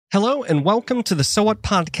Hello and welcome to the So What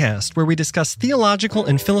Podcast, where we discuss theological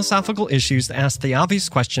and philosophical issues that ask the obvious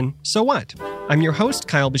question, so what? I'm your host,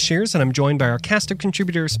 Kyle Beshears, and I'm joined by our cast of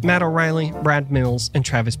contributors, Matt O'Reilly, Brad Mills, and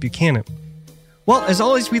Travis Buchanan. Well, as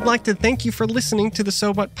always, we'd like to thank you for listening to the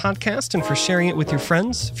So What Podcast and for sharing it with your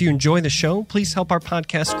friends. If you enjoy the show, please help our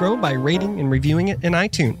podcast grow by rating and reviewing it in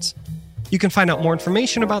iTunes. You can find out more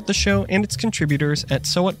information about the show and its contributors at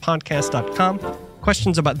sowhatpodcast.com.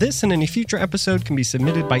 Questions about this and any future episode can be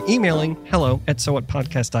submitted by emailing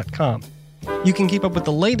hello@sowhatpodcast.com. You can keep up with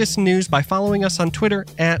the latest news by following us on Twitter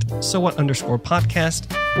at @SoWhat_podcast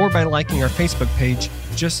or by liking our Facebook page.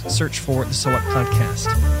 Just search for the So What Podcast.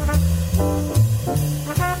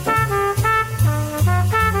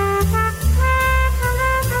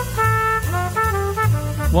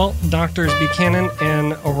 Well, Doctors Buchanan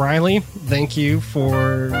and O'Reilly, thank you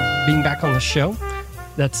for being back on the show.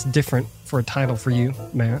 That's different for a title for you,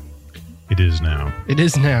 Matt. It is now. It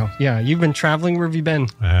is now. Yeah, you've been traveling. Where have you been?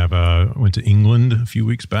 I have went to England a few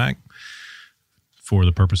weeks back for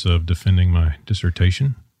the purpose of defending my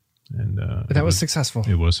dissertation, and that was successful.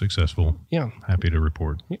 It was successful. Yeah, happy to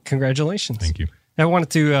report. Congratulations. Thank you. I wanted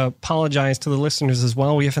to apologize to the listeners as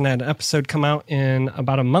well. We haven't had an episode come out in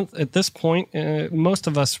about a month at this point. Most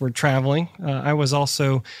of us were traveling. I was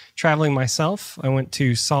also traveling myself. I went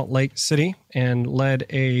to Salt Lake City and led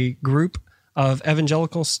a group of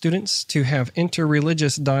evangelical students to have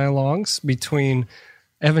interreligious dialogues between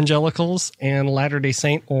evangelicals and Latter-day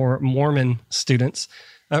Saint or Mormon students.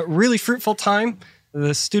 Really fruitful time.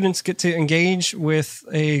 The students get to engage with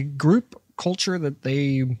a group culture that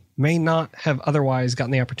they may not have otherwise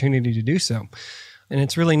gotten the opportunity to do so. And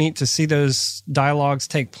it's really neat to see those dialogues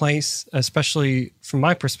take place, especially from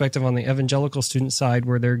my perspective on the evangelical student side,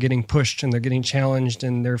 where they're getting pushed and they're getting challenged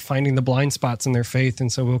and they're finding the blind spots in their faith.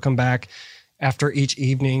 And so we'll come back after each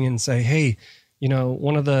evening and say, hey, you know,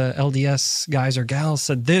 one of the LDS guys or gals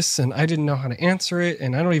said this, and I didn't know how to answer it,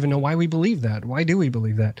 and I don't even know why we believe that. Why do we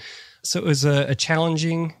believe that? So it was a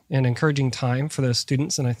challenging and encouraging time for those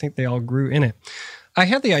students, and I think they all grew in it. I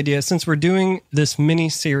had the idea, since we're doing this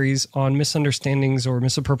mini-series on misunderstandings or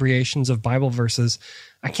misappropriations of Bible verses,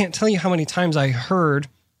 I can't tell you how many times I heard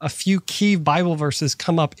a few key Bible verses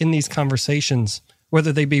come up in these conversations,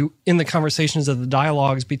 whether they be in the conversations of the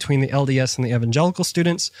dialogues between the LDS and the evangelical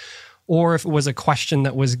students, or if it was a question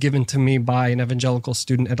that was given to me by an evangelical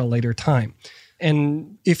student at a later time.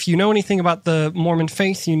 And if you know anything about the Mormon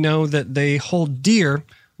faith, you know that they hold dear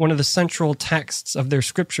one of the central texts of their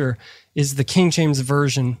scripture is the King James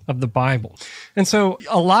Version of the Bible. And so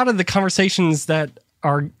a lot of the conversations that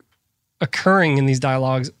are occurring in these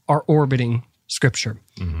dialogues are orbiting scripture.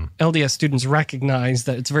 Mm-hmm. LDS students recognize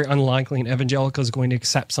that it's very unlikely an evangelical is going to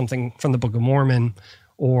accept something from the Book of Mormon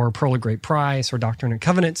or Pearl of Great Price or Doctrine and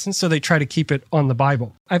Covenants, and so they try to keep it on the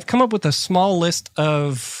Bible. I've come up with a small list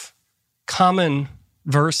of common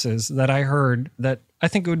verses that I heard that I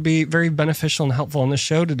think it would be very beneficial and helpful on this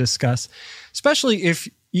show to discuss, especially if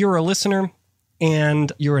you're a listener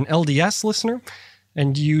and you're an LDS listener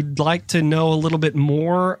and you'd like to know a little bit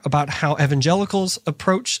more about how evangelicals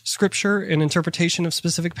approach scripture and interpretation of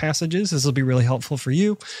specific passages. This will be really helpful for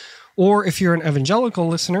you. Or if you're an evangelical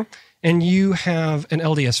listener and you have an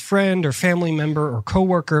LDS friend or family member or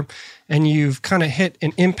coworker and you've kind of hit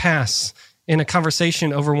an impasse in a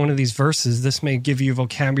conversation over one of these verses, this may give you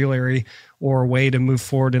vocabulary or a way to move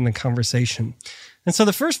forward in the conversation. And so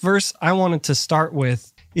the first verse I wanted to start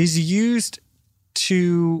with is used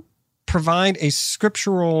to provide a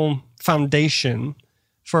scriptural foundation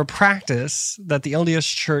for a practice that the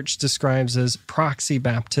LDS Church describes as proxy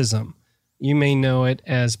baptism. You may know it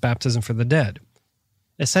as baptism for the dead.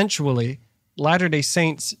 Essentially, Latter-day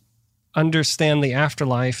Saints understand the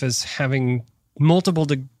afterlife as having multiple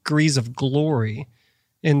degrees of glory.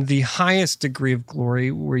 In the highest degree of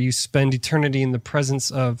glory, where you spend eternity in the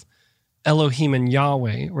presence of Elohim and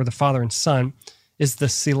Yahweh, or the Father and Son, is the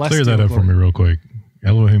celestial Clear that up glory. for me real quick.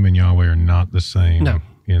 Elohim and Yahweh are not the same. No,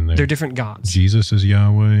 in there. They're different gods. Jesus is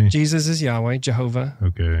Yahweh. Jesus is Yahweh, Jehovah.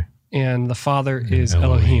 Okay. And the Father is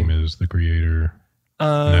Elohim. Elohim. Is the creator.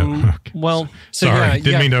 No. Okay. Well, so sorry, yeah,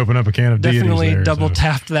 didn't mean to open up a can of deities definitely there, double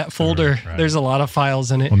tapped that folder. Right. There's a lot of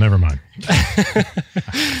files in it. Well, never mind.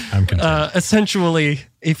 I'm content. Essentially,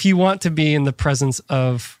 if you want to be in the presence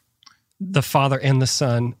of the Father and the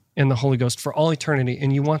Son and the Holy Ghost for all eternity,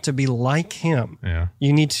 and you want to be like Him,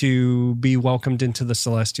 you need to be welcomed into the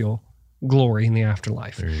celestial glory in the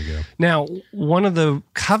afterlife. There you go. Now, one of the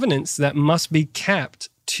covenants that must be kept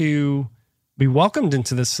to be welcomed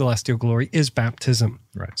into the celestial glory is baptism.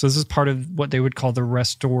 Right. So this is part of what they would call the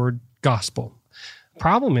restored gospel.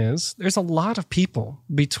 problem is there's a lot of people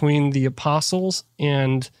between the apostles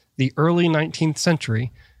and the early 19th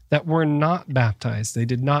century that were not baptized. They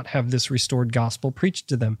did not have this restored gospel preached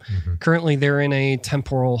to them. Currently, they're in a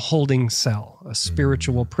temporal holding cell, a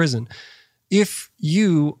spiritual prison. If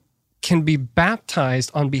you can be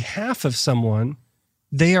baptized on behalf of someone,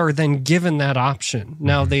 they are then given that option.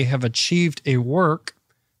 Now they have achieved a work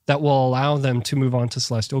that will allow them to move on to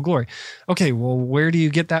celestial glory. Okay, well, where do you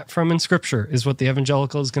get that from in Scripture is what the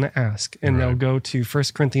evangelical is going to ask. And they'll go to 1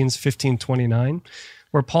 Corinthians 15:29,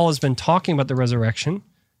 where Paul has been talking about the resurrection,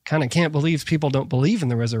 kind of can't believe people don't believe in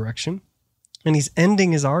the resurrection. And he's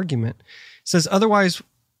ending his argument. He says, otherwise,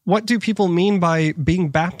 what do people mean by being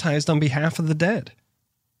baptized on behalf of the dead?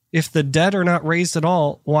 If the dead are not raised at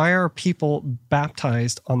all, why are people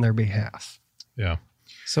baptized on their behalf? Yeah.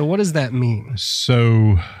 So what does that mean?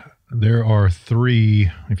 So there are three,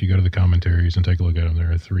 if you go to the commentaries and take a look at them,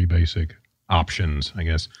 there are three basic options, I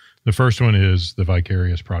guess. The first one is the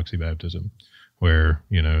vicarious proxy baptism, where,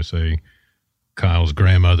 say Kyle's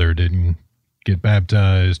grandmother didn't get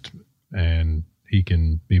baptized and he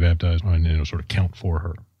can be baptized and it'll sort of count for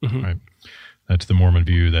her, right? That's the Mormon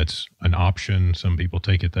view. That's an option. Some people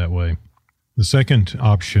take it that way. The second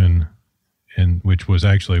option, and which was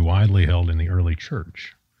actually widely held in the early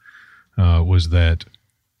church, was that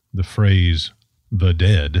the phrase "the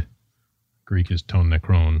dead," Greek is ton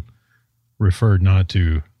nekron, referred not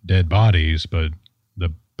to dead bodies, but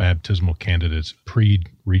the baptismal candidate's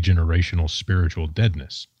pre-regenerational spiritual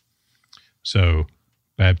deadness. So,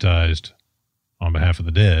 baptized on behalf of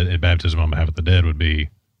the dead, and baptism on behalf of the dead would be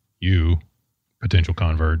you, potential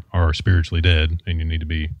convert, are spiritually dead, and you need to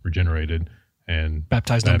be regenerated and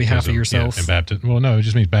baptized on behalf of yourself. Yeah, and baptism. Well, no, it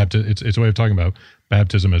just means baptism. It's a way of talking about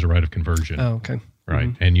baptism as a rite of conversion. Oh, okay.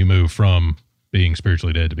 Right, and you move from being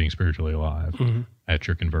spiritually dead to being spiritually alive at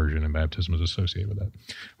your conversion, and baptism is associated with that,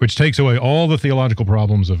 which takes away all the theological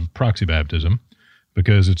problems of proxy baptism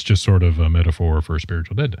because it's just sort of a metaphor for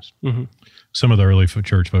spiritual deadness. Some of the early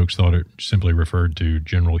church folks thought it simply referred to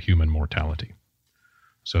general human mortality.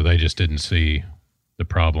 So they just didn't see the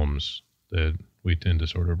problems that we tend to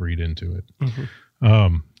sort of read into it.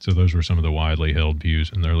 So those were some of the widely held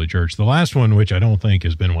views in the early church. The last one, which I don't think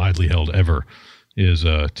has been widely held ever, is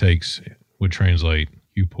would translate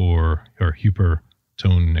hupor or huper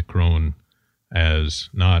ton nekron as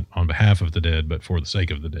not on behalf of the dead, but for the sake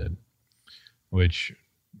of the dead, which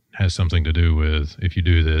has something to do with if you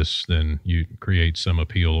do this, then you create some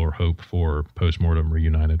appeal or hope for postmortem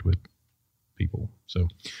reunited with people. So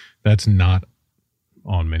that's not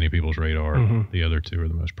on many people's radar. The other two are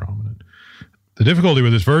the most prominent. The difficulty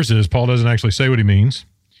with this verse is Paul doesn't actually say what he means.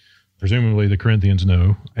 Presumably the Corinthians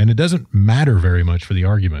know, and it doesn't matter very much for the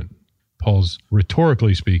argument. Paul's,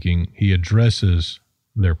 rhetorically speaking, he addresses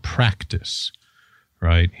their practice,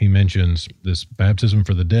 right? He mentions this baptism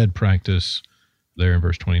for the dead practice there in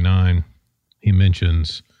verse 29. He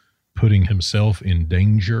mentions putting himself in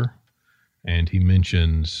danger, and he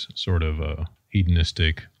mentions sort of a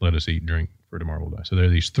hedonistic, let us eat, drink, for tomorrow we'll die. So there are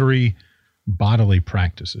these three bodily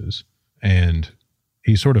practices, and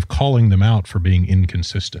he's sort of calling them out for being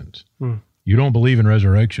inconsistent. You don't believe in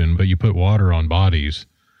resurrection, but you put water on bodies.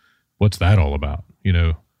 What's that all about?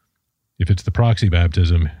 If it's the proxy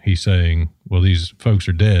baptism, he's saying, well, these folks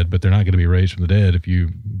are dead, but they're not going to be raised from the dead if you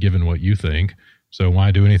given what you think. So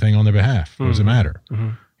why do anything on their behalf? What does it matter?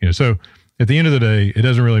 So at the end of the day, it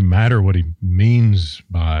doesn't really matter what he means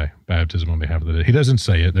by baptism on behalf of the dead. He doesn't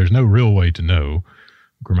say it. There's no real way to know.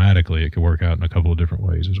 Grammatically, it could work out in a couple of different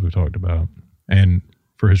ways, as we've talked about. And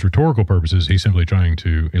for his rhetorical purposes, he's simply trying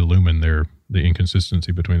to illumine the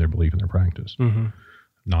inconsistency between their belief and their practice.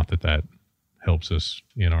 Not that helps us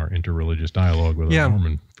in our interreligious dialogue with our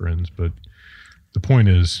Mormon friends, but the point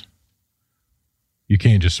is, you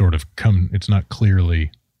can't just sort of it's not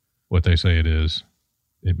clearly what they say it is.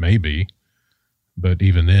 It may be, but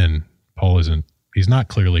even then, he's not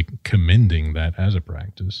clearly commending that as a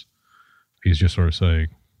practice. He's just sort of saying,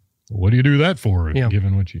 well, what do you do that for,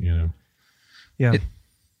 given what Yeah.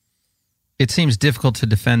 It seems difficult to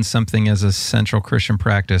defend something as a central Christian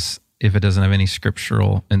practice if it doesn't have any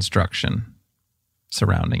scriptural instruction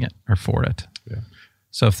surrounding it or for it. Yeah.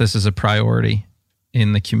 So if this is a priority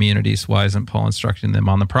in the communities, why isn't Paul instructing them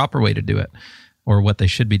on the proper way to do it or what they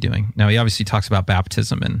should be doing? Now, he obviously talks about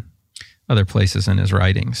baptism in other places in his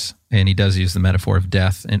writings, and he does use the metaphor of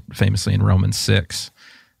death, famously in Romans 6,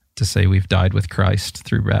 to say we've died with Christ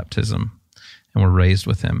through baptism and we're raised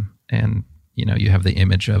with him. And, you have the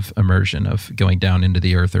image of immersion, of going down into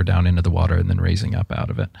the earth or down into the water and then raising up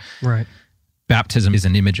out of it. Right. Baptism is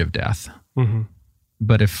an image of death.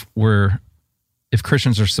 But if we're if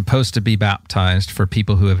Christians are supposed to be baptized for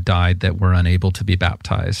people who have died that were unable to be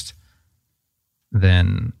baptized,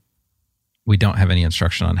 then we don't have any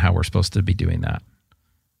instruction on how we're supposed to be doing that.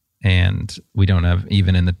 And we don't have,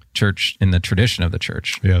 even in the church, in the tradition of the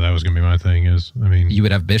church. Yeah, that was going to be my thing is, I mean... You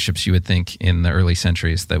would have bishops, you would think, in the early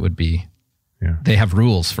centuries that would be... Yeah. They have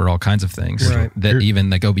rules for all kinds of things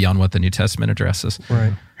that go beyond what the New Testament addresses.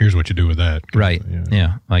 Right. Here's what you do with that. Right.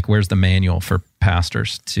 Yeah. Like, where's the manual for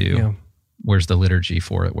pastors to... Where's the liturgy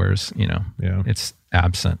for it? Where's, it's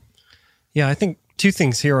absent. Yeah, I think two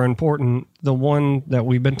things here are important. The one that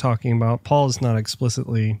we've been talking about, Paul is not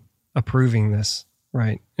explicitly approving this,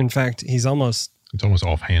 right? In fact, it's almost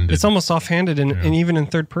offhanded. It's almost offhanded, and even in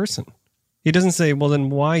third person. He doesn't say, well, then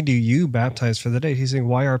why do you baptize for the dead? He's saying,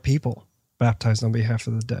 why are people baptized on behalf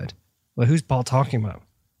of the dead? Well, who's Paul talking about?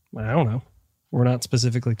 I don't know. We're not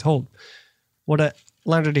specifically told. What a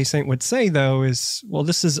Latter-day Saint would say, though, is, well,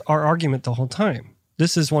 this is our argument the whole time.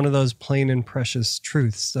 This is one of those plain and precious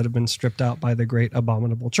truths that have been stripped out by the great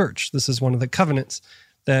abominable church. This is one of the covenants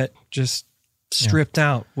that just stripped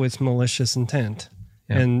out with malicious intent.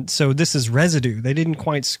 Yeah. And so this is residue. They didn't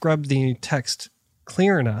quite scrub the text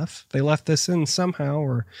clear enough. They left this in somehow,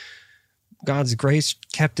 or God's grace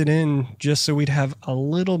kept it in just so we'd have a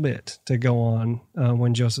little bit to go on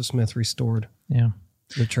when Joseph Smith restored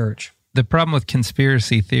the church. The problem with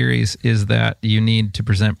conspiracy theories is that you need to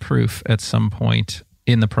present proof at some point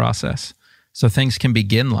in the process. So things can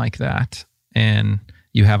begin like that, and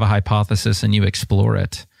you have a hypothesis and you explore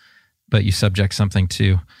it, but you subject something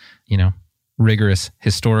to, rigorous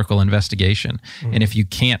historical investigation. Mm-hmm. And if you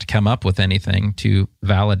can't come up with anything to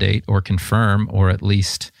validate or confirm, or at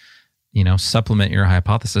least, supplement your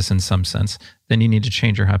hypothesis in some sense, then you need to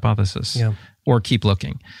change your hypothesis or keep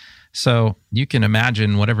looking. So you can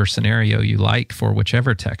imagine whatever scenario you like for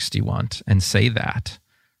whichever text you want and say that.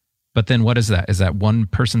 But then what is that? Is that one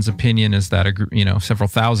person's opinion? Is that several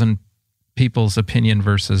thousand people's opinion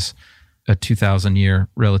versus a 2,000-year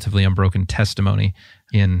relatively unbroken testimony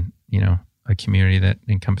in, a community that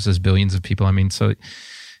encompasses billions of people? I mean, so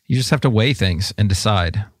you just have to weigh things and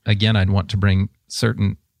decide. Again, I'd want to bring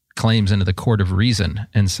certain claims into the court of reason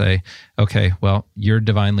and say, okay, well, your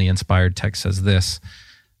divinely inspired text says this.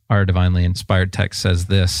 Our divinely inspired text says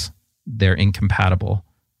this. They're incompatible.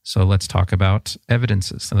 So let's talk about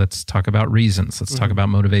evidences. Let's talk about reasons. Let's talk about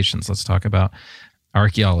motivations. Let's talk about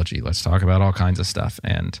archaeology. Let's talk about all kinds of stuff.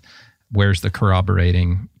 And where's the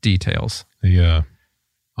corroborating details? The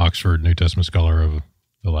Oxford New Testament scholar of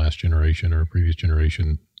the last generation or previous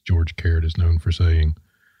generation, George Caird, is known for saying,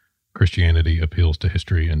 Christianity appeals to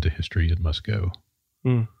history, and to history it must go.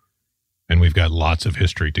 Mm. And we've got lots of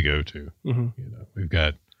history to go to. Mm-hmm. We've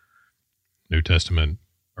got New Testament,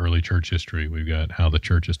 early church history. We've got how the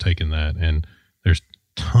church has taken that, and there's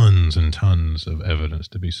tons and tons of evidence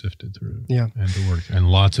to be sifted through and to work. And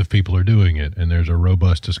lots of people are doing it, and there's a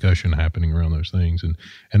robust discussion happening around those things.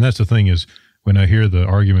 And that's the thing is, when I hear the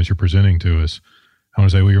arguments you're presenting to us, I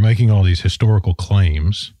want to say, well, you're making all these historical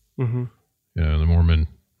claims. Mm-hmm. The Mormon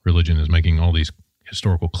religion is making all these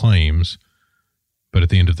historical claims, but at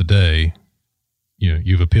the end of the day,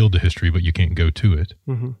 you've appealed to history, but you can't go to it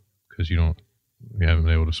because you haven't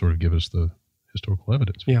been able to sort of give us the historical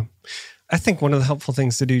evidence. Yeah. I think one of the helpful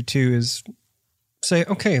things to do too is say,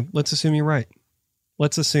 okay, let's assume you're right.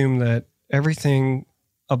 Let's assume that everything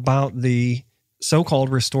about the so-called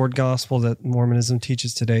restored gospel that Mormonism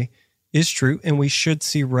teaches today is true, and we should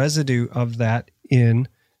see residue of that in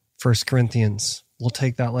 1 Corinthians. We'll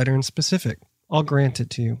take that letter in specific. I'll grant it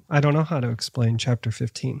to you. I don't know how to explain chapter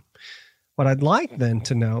 15. What I'd like then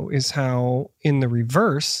to know is how, in the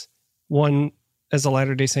reverse, one, as a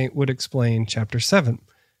Latter-day Saint, would explain chapter 7.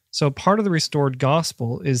 So part of the restored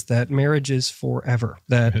gospel is that marriage is forever.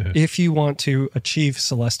 That if you want to achieve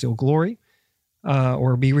celestial glory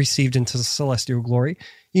or be received into celestial glory,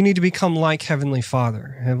 you need to become like Heavenly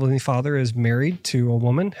Father. Heavenly Father is married to a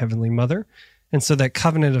woman, Heavenly Mother. And so that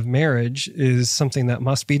covenant of marriage is something that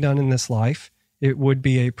must be done in this life. It would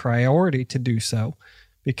be a priority to do so,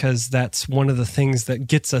 because that's one of the things that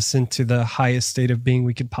gets us into the highest state of being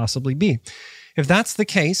we could possibly be. If that's the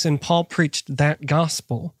case, and Paul preached that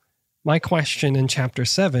gospel, my question in chapter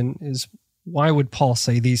 7 is, why would Paul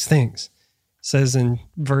say these things? It says in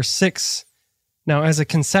verse 6, now as a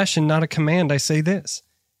concession, not a command, I say this.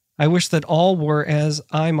 I wish that all were as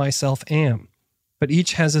I myself am, but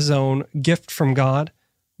each has his own gift from God,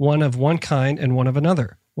 one of one kind and one of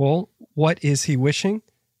another. Well, what is he wishing?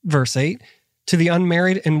 Verse 8, to the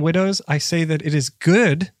unmarried and widows, I say that it is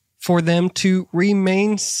good for them to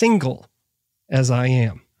remain single as I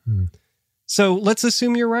am. So let's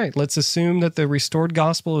assume you're right. Let's assume that the restored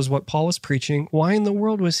gospel is what Paul was preaching. Why in the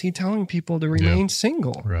world was he telling people to remain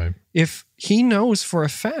single? Right. If he knows for a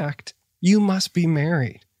fact you must be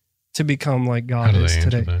married to become like God is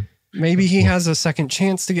today. That? Maybe he has a second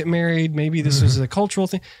chance to get married. Maybe this was a cultural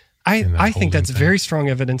thing. I think that's very strong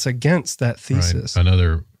evidence against that thesis. Right.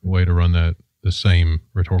 Another way to run the same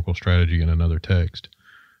rhetorical strategy in another text.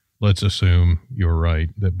 Let's assume you're right,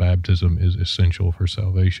 that baptism is essential for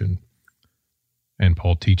salvation. And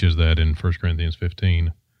Paul teaches that in 1 Corinthians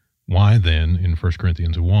 15. Why then, in 1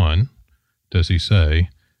 Corinthians 1, does he say,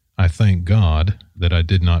 I thank God that I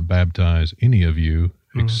did not baptize any of you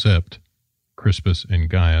except Crispus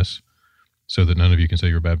and Gaius, so that none of you can say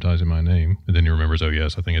you're baptized in my name. And then he remembers, oh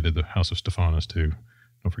yes, I think I did the house of Stephanas too.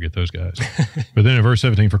 Don't forget those guys. But then in verse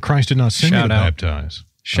 17, for Christ did not send me to baptize.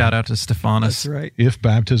 Shout out to Stephanas. That's right. If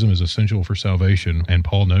baptism is essential for salvation, and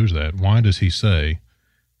Paul knows that, why does he say,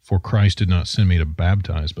 for Christ did not send me to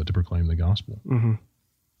baptize, but to proclaim the gospel? Mm-hmm.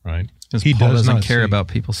 Right? Because Paul doesn't care about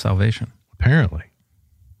people's salvation. Apparently.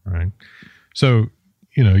 Right? So,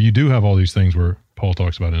 you do have all these things where Paul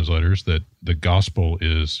talks about in his letters that the gospel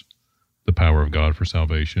is the power of God for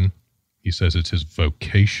salvation. He says it's his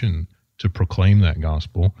vocation to proclaim that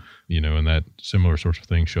gospel, and that similar sorts of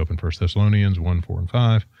things show up in 1 Thessalonians 1, 4, and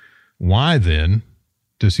 5. Why then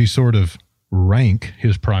does he sort of rank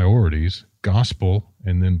his priorities, gospel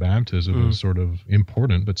and then baptism, as sort of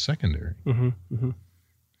important but secondary? On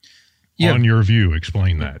your view,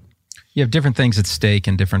 explain that. You have different things at stake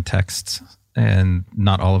in different texts, and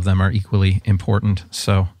not all of them are equally important.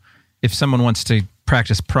 So if someone wants to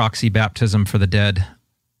practice proxy baptism for the dead,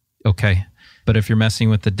 okay. But if you're messing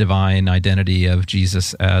with the divine identity of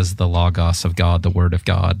Jesus as the Logos of God, the Word of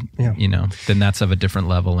God, then that's of a different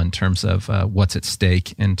level in terms of what's at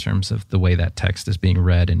stake, in terms of the way that text is being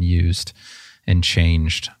read and used and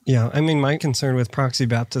changed. Yeah, I mean, my concern with proxy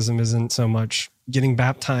baptism isn't so much getting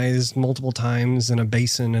baptized multiple times in a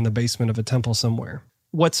basin in the basement of a temple somewhere.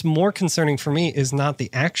 What's more concerning for me is not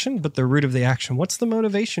the action, but the root of the action. What's the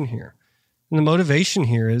motivation here? And the motivation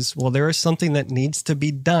here is, well, there is something that needs to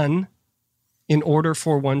be done in order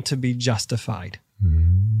for one to be justified.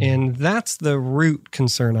 And that's the root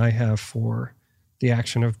concern I have for the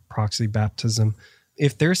action of proxy baptism.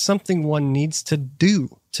 If there's something one needs to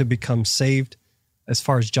do to become saved as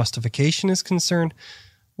far as justification is concerned,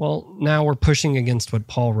 well, now we're pushing against what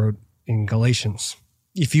Paul wrote in Galatians.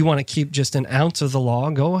 If you want to keep just an ounce of the law,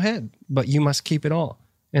 go ahead, but you must keep it all.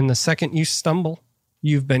 And the second you stumble,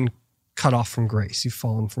 you've been cut off from grace. You've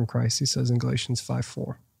fallen from Christ, he says in Galatians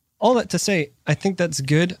 5:4. All that to say, I think that's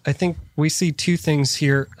good. I think we see two things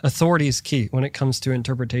here. Authority is key when it comes to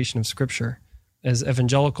interpretation of Scripture. As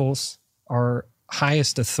evangelicals, our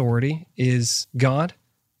highest authority is God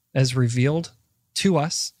as revealed to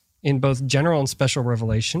us in both general and special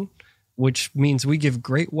revelation, which means we give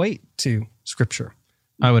great weight to Scripture.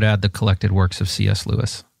 I would add the collected works of C.S.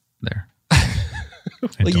 Lewis there.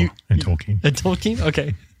 And Tolkien. And Tolkien?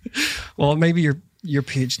 Okay. Well, maybe your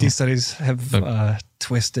PhD studies have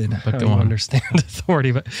twisted how you understand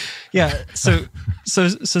authority. But yeah, so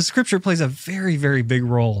Scripture plays a very, very big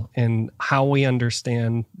role in how we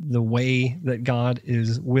understand the way that God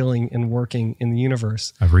is willing and working in the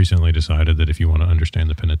universe. I've recently decided that if you want to understand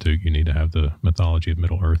the Pentateuch, you need to have the mythology of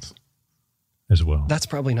Middle Earth as well. That's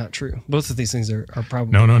probably not true. Both of these things are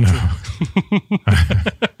probably no.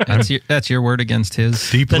 That's your word against his.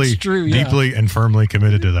 Deeply, That's true, yeah. Deeply and firmly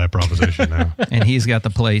committed to that proposition now. And he's got the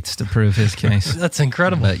plates to prove his case. That's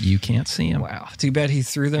incredible. But you can't see them. Wow. Too bad he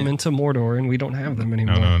threw them into Mordor and we don't have them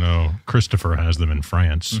anymore. No. Christopher has them in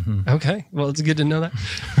France. Okay. Well, it's good to know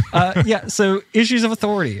that. So issues of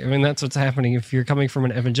authority. I mean, that's what's happening. If you're coming from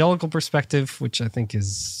an evangelical perspective, which I think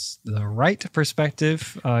is the right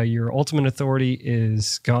perspective, your ultimate authority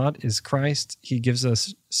is God, is Christ. He gives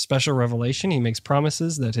us special revelation. He makes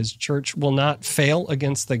promises that his church will not fail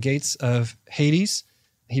against the gates of Hades.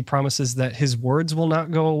 He promises that his words will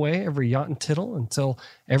not go away, every jot and tittle, until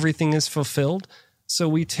everything is fulfilled. So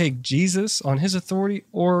we take Jesus on his authority,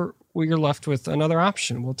 or we are left with another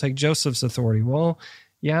option. We'll take Joseph's authority. Well,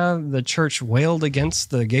 yeah, the church wailed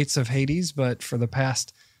against the gates of Hades, but for the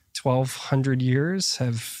past 1,200 years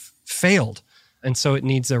have failed, and so it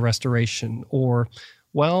needs a restoration. Or,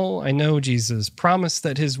 well, I know Jesus promised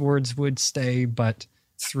that his words would stay, but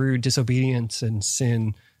through disobedience and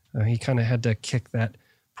sin, he kind of had to kick that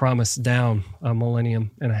promise down a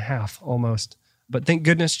millennium and a half almost. But thank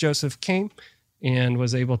goodness Joseph came and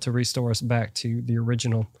was able to restore us back to the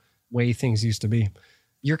original way things used to be.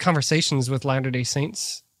 Your conversations with Latter-day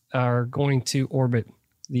Saints are going to orbit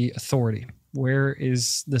the authority. Where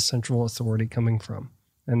is the central authority coming from?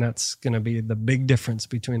 And that's going to be the big difference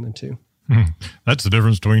between the two. That's the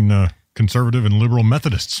difference between conservative and liberal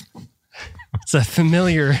Methodists. It's a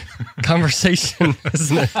familiar conversation,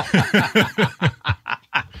 isn't it?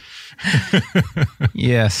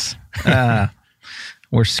 Yes.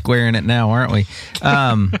 We're squaring it now, aren't we?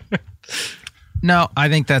 No, I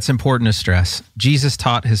think that's important to stress. Jesus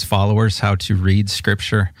taught his followers how to read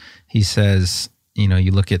Scripture. He says,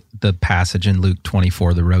 you look at the passage in Luke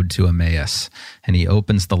 24, the road to Emmaus, and he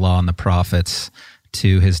opens the law and the prophets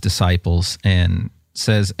to his disciples and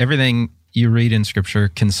says, everything you read in Scripture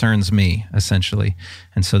concerns me, essentially.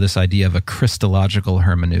 And so this idea of a Christological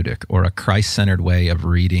hermeneutic, or a Christ-centered way of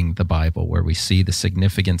reading the Bible, where we see the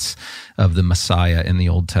significance of the Messiah in the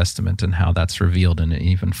Old Testament and how that's revealed in an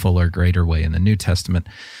even fuller, greater way in the New Testament.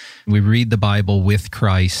 We read the Bible with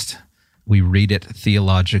Christ. We read it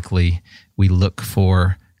theologically. We look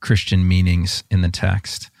for Christian meanings in the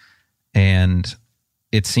text. And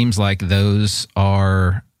it seems like those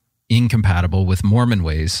are incompatible with Mormon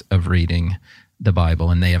ways of reading the Bible,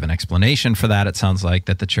 and they have an explanation for that. It sounds like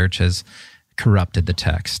that the church has corrupted the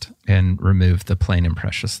text and removed the plain and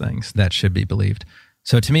precious things that should be believed.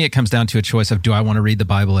 So to me, it comes down to a choice of, do I want to read the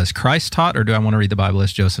Bible as Christ taught, or do I want to read the Bible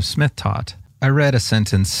as Joseph Smith taught? I read a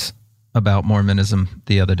sentence about Mormonism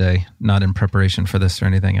the other day, not in preparation for this or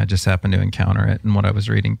anything. I just happened to encounter it in what I was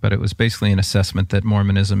reading, but it was basically an assessment that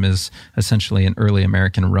Mormonism is essentially an early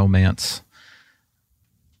American romance,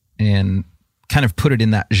 and kind of put it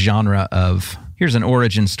in that genre of, here's an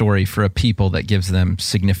origin story for a people that gives them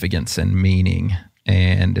significance and meaning,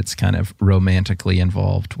 and it's kind of romantically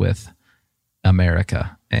involved with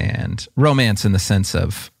America, and romance in the sense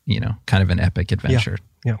of, kind of an epic adventure,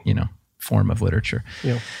 form of literature.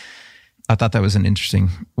 Yeah. I thought that was an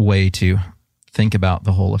interesting way to think about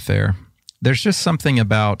the whole affair. There's just something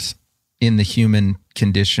about in the human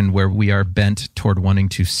condition where we are bent toward wanting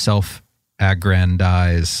to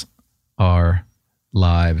self-aggrandize our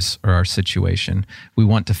lives or our situation. We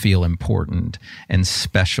want to feel important and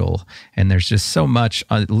special. And there's just so much,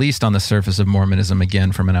 at least on the surface of Mormonism,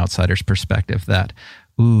 again, from an outsider's perspective, that,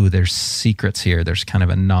 there's secrets here. There's kind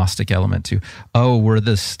of a Gnostic element to, we're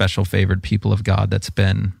the special favored people of God that's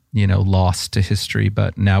been, lost to history,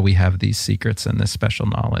 but now we have these secrets and this special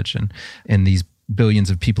knowledge, and these billions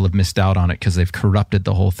of people have missed out on it because they've corrupted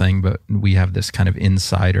the whole thing, but we have this kind of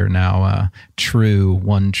insider now,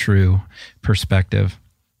 one true perspective.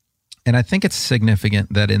 And I think it's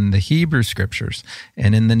significant that in the Hebrew Scriptures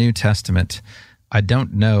and in the New Testament, I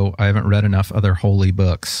haven't read enough other holy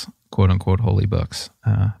books, quote unquote holy books,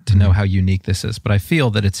 to know how unique this is, but I feel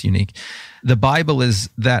that it's unique. The Bible is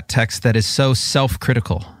that text that is so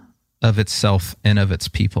self-critical of itself and of its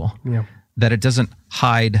people. Yeah. That it doesn't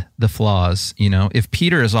hide the flaws. If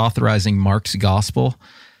Peter is authorizing Mark's gospel,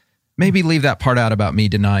 maybe leave that part out about me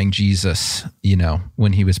denying Jesus,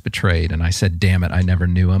 when he was betrayed. And I said, damn it, I never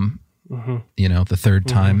knew him, the third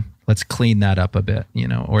time. Let's clean that up a bit,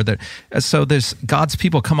 so there's God's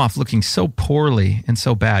people come off looking so poorly and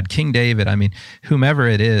so bad. King David, whomever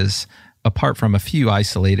it is, apart from a few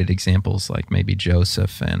isolated examples, like maybe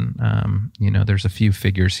Joseph and, there's a few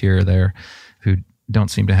figures here or there who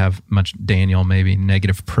don't seem to have much, Daniel, maybe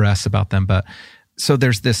negative press about them. But so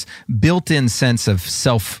there's this built-in sense of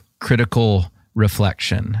self-critical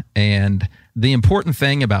reflection. And the important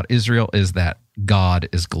thing about Israel is that God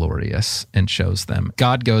is glorious and shows them.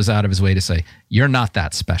 God goes out of his way to say, you're not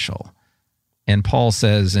that special. And Paul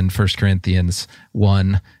says in 1 Corinthians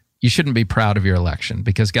 1, you shouldn't be proud of your election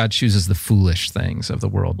because God chooses the foolish things of the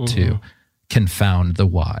world to confound the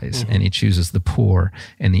wise, and he chooses the poor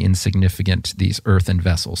and the insignificant, these earthen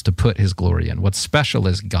vessels, to put his glory in. What's special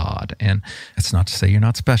is God. And it's not to say you're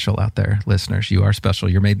not special out there, listeners. You are special.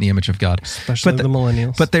 You're made in the image of God. Especially the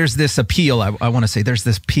millennials. But there's this appeal, I want to say, there's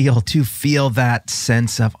this appeal to feel that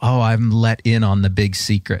sense of, I'm let in on the big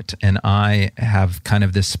secret, and I have kind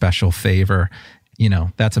of this special favor.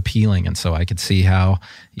 That's appealing. And so I could see how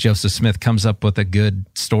Joseph Smith comes up with a good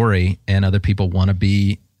story and other people want to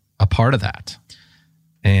be a part of that.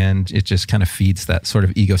 And it just kind of feeds that sort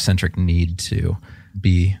of egocentric need to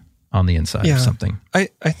be on the inside of something. I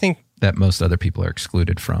think that most other people are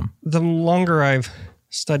excluded from. The longer I've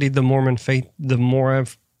studied the Mormon faith, the more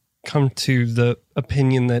I've come to the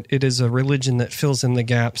opinion that it is a religion that fills in the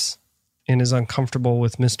gaps and is uncomfortable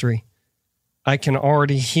with mystery. I can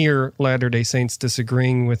already hear Latter-day Saints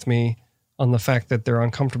disagreeing with me on the fact that they're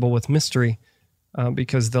uncomfortable with mystery.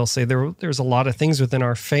 Because they'll say there's a lot of things within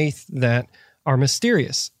our faith that are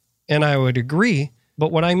mysterious. And I would agree.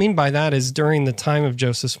 But what I mean by that is during the time of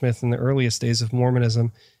Joseph Smith in the earliest days of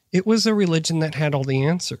Mormonism, it was a religion that had all the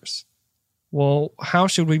answers. Well, how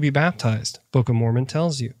should we be baptized? Book of Mormon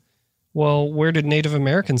tells you. Well, where did Native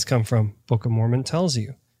Americans come from? Book of Mormon tells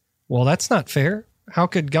you. Well, that's not fair. How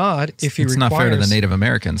could God, if he it's requires... not fair to the Native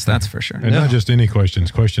Americans, that's for sure. And not just any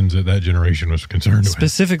questions that generation was concerned with.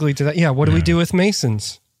 Specifically to that. Yeah, what do we do with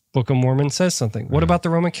Masons? Book of Mormon says something. What about the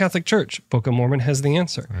Roman Catholic Church? Book of Mormon has the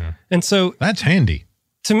answer. Yeah. And so... That's handy.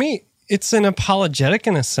 To me, it's an apologetic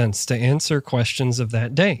in a sense to answer questions of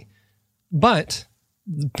that day. But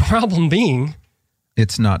the problem being...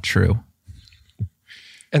 It's not true.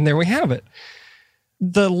 And there we have it.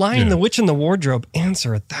 The line, The Witch in the Wardrobe,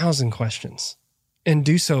 answer 1,000 questions and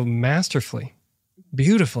do so masterfully,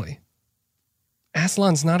 beautifully.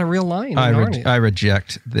 Aslan's not a real lion in Narnia. I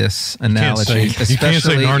reject this analogy,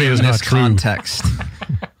 especially in this context.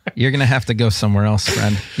 You're going to have to go somewhere else,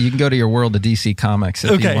 friend. You can go to your World of DC Comics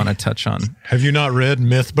if you want to touch on. Have you not read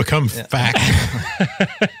Myth Become Fact?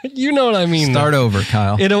 You know what I mean. Start over,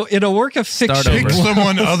 Kyle. In a work of fiction. Pick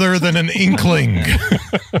someone other than an inkling.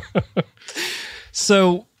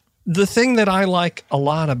 So the thing that I like a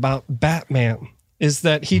lot about Batman is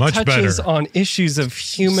that he touches on issues of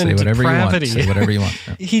human depravity. Say whatever you want.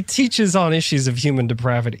 Yeah. He teaches on issues of human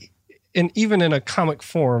depravity. And even in a comic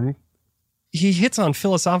form, he hits on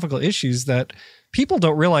philosophical issues that people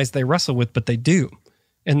don't realize they wrestle with, but they do.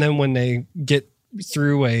 And then when they get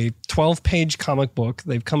through a 12-page comic book,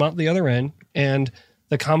 they've come out the other end, and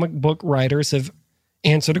the comic book writers have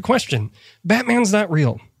answered a question. Batman's not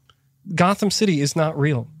real. Gotham City is not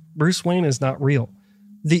real. Bruce Wayne is not real.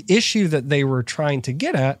 The issue that they were trying to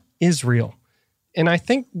get at is real. And I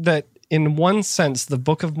think that in one sense, the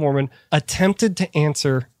Book of Mormon attempted to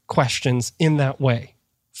answer questions in that way,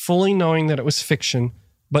 fully knowing that it was fiction,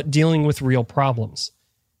 but dealing with real problems.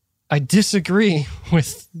 I disagree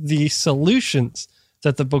with the solutions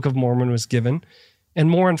that the Book of Mormon was given. And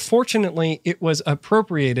more unfortunately, it was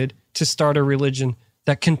appropriated to start a religion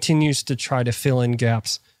that continues to try to fill in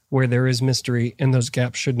gaps where there is mystery, and those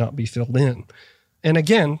gaps should not be filled in. And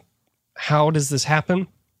again, how does this happen?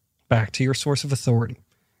 Back to your source of authority.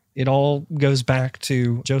 It all goes back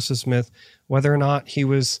to Joseph Smith, whether or not he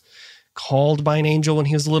was called by an angel when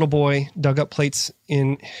he was a little boy, dug up plates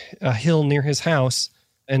in a hill near his house,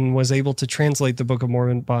 and was able to translate the Book of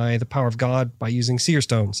Mormon by the power of God by using seer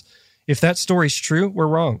stones. If that story's true, we're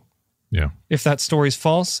wrong. Yeah. If that story's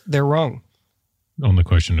false, they're wrong. On the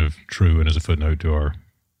question of true, and as a footnote to our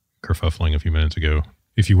kerfuffling a few minutes ago,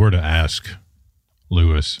 if you were to ask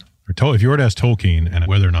Lewis, or if you were to ask Tolkien and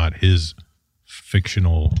whether or not his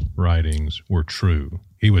fictional writings were true,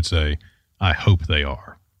 he would say, I hope they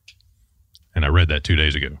are. And I read that 2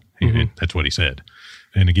 days ago. That's what he said.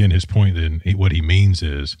 And again, his point then, what he means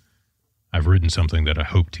is, I've written something that I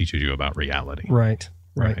hope teaches you about reality. Right.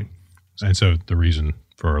 And so the reason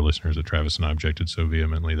for our listeners that Travis and I objected so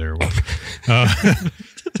vehemently there was,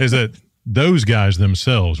 is that those guys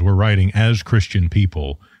themselves were writing as Christian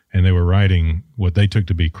people, and they were writing what they took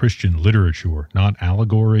to be Christian literature, not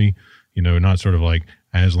allegory, not sort of like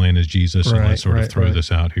Aslan is Jesus, and let's sort of throw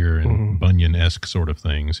this out here in Bunyan-esque sort of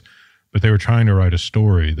things. But they were trying to write a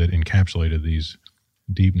story that encapsulated these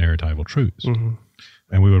deep narratival truths.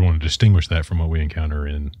 And we would want to distinguish that from what we encounter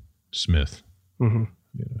in Smith.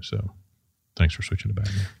 So thanks for switching to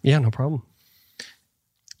Batman. Yeah, no problem.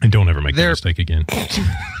 And don't ever make that mistake again.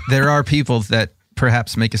 There are people that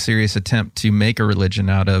perhaps make a serious attempt to make a religion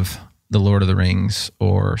out of the Lord of the Rings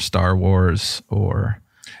or Star Wars or...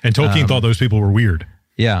 And Tolkien thought those people were weird.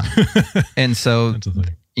 Yeah. And so,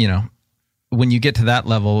 when you get to that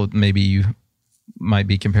level, maybe you might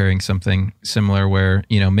be comparing something similar where,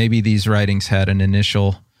 maybe these writings had an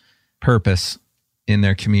initial purpose in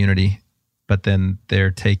their community, but then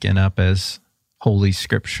they're taken up as holy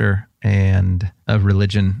scripture and a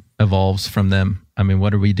religion evolves from them. I mean,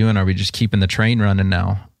 what are we doing? Are we just keeping the train running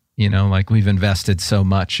now? Like we've invested so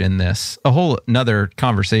much in this. A whole another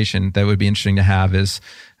conversation that would be interesting to have is,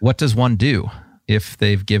 what does one do if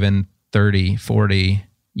they've given 30, 40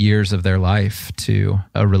 years of their life to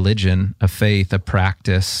a religion, a faith, a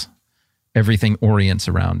practice, everything orients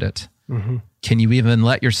around it? Can you even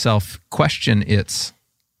let yourself question its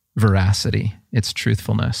veracity, its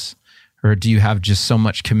truthfulness? Or do you have just so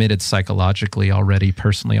much committed psychologically already,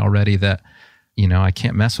 personally already, that, I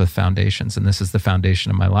can't mess with foundations, and this is the foundation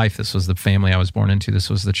of my life. This was the family I was born into. This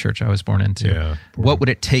was the church I was born into. Yeah. What would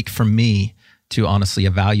it take for me to honestly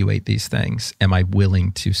evaluate these things? Am I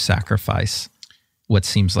willing to sacrifice what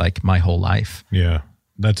seems like my whole life? Yeah,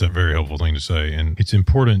 that's a very helpful thing to say. And it's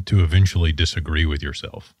important to eventually disagree with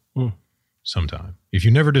yourself sometime. If you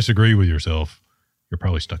never disagree with yourself, you're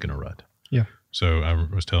probably stuck in a rut. Yeah. So I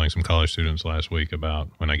was telling some college students last week about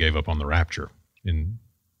when I gave up on the rapture in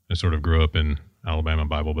I sort of grew up in Alabama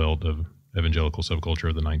Bible Belt of evangelical subculture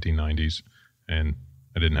of the 1990s, and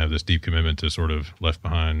I didn't have this deep commitment to sort of Left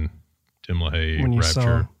Behind, Tim LaHaye, When you Rapture.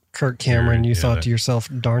 saw Kirk Cameron, you Yeah, thought that- to yourself,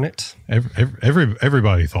 darn it.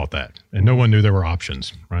 Everybody thought that, and no one knew there were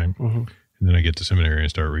options, right? Mm-hmm. And then I get to seminary and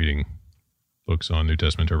start reading books on New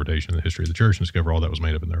Testament interpretation and the history of the church and discover all that was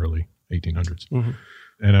made up in the early 1800s. Mm-hmm.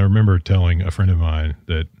 And I remember telling a friend of mine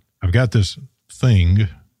that I've got this thing,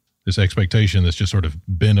 this expectation that's just sort of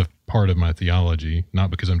been a part of my theology,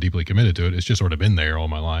 not because I'm deeply committed to it. It's just sort of been there all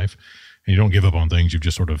my life. And you don't give up on things you've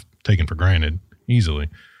just sort of taken for granted easily.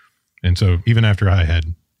 And so even after I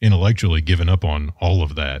had intellectually given up on all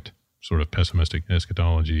of that sort of pessimistic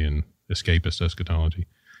eschatology and escapist eschatology,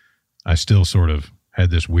 I still sort of had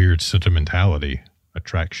this weird sentimentality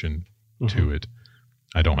attraction to it.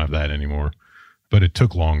 I don't have that anymore, but it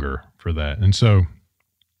took longer for that. And so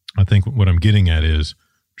I think what I'm getting at is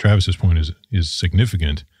Travis's point is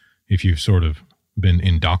significant if you've sort of been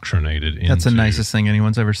indoctrinated into... That's the nicest thing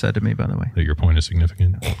anyone's ever said to me, by the way. That your point is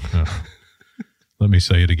significant? Let me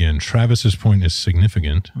say it again. Travis's point is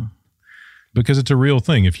significant because it's a real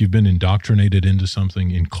thing. If you've been indoctrinated into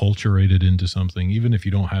something, enculturated into something, even if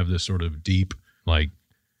you don't have this sort of deep, like,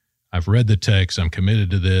 I've read the text, I'm committed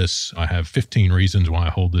to this, I have 15 reasons why I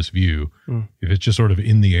hold this view. If it's just sort of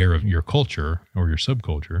in the air of your culture or your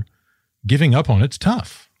subculture, giving up on it's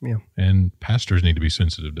tough. Yeah, And pastors need to be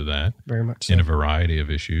sensitive to that very much so. in a variety of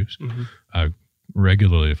issues. I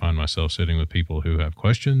regularly find myself sitting with people who have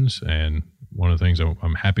questions, and one of the things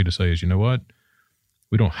I'm happy to say is, you know what?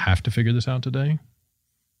 We don't have to figure this out today.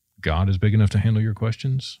 God is big enough to handle your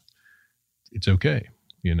questions. It's okay.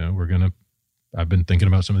 You know, I've been thinking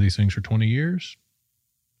about some of these things for 20 years.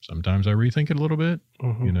 Sometimes I rethink it a little bit,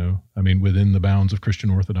 you know, I mean, within the bounds of Christian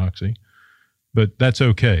orthodoxy, but that's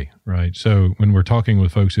okay. Right. So when we're talking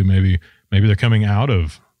with folks who maybe they're coming out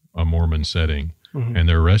of a Mormon setting and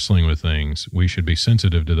they're wrestling with things, we should be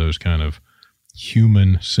sensitive to those kind of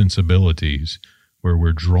human sensibilities where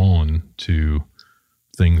we're drawn to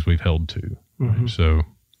things we've held to. Right? So,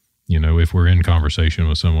 you know, if we're in conversation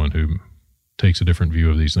with someone who takes a different view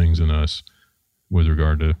of these things than us with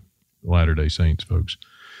regard to Latter-day Saints folks,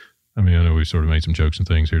 I mean, I know we sort of made some jokes and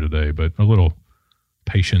things here today, but a little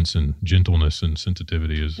patience and gentleness and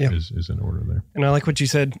sensitivity is in order there. And I like what you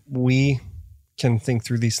said. We can think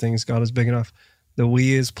through these things. God is big enough. The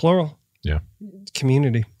we is plural. Yeah.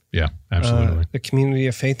 Community. Yeah, absolutely. The community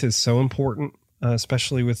of faith is so important,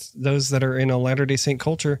 especially with those that are in a Latter-day Saint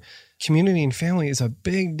culture. Community and family is a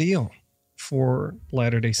big deal for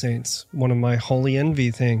Latter-day Saints. One of my holy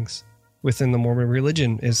envy things within the Mormon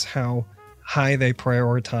religion is how high they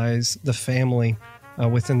prioritize the family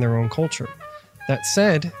within their own culture. That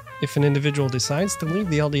said, if an individual decides to leave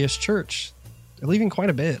the LDS church, they're leaving quite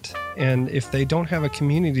a bit. And if they don't have a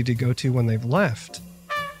community to go to when they've left,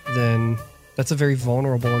 then that's a very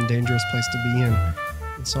vulnerable and dangerous place to be in.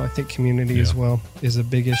 And so I think community as well is a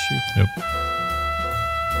big issue. Yep.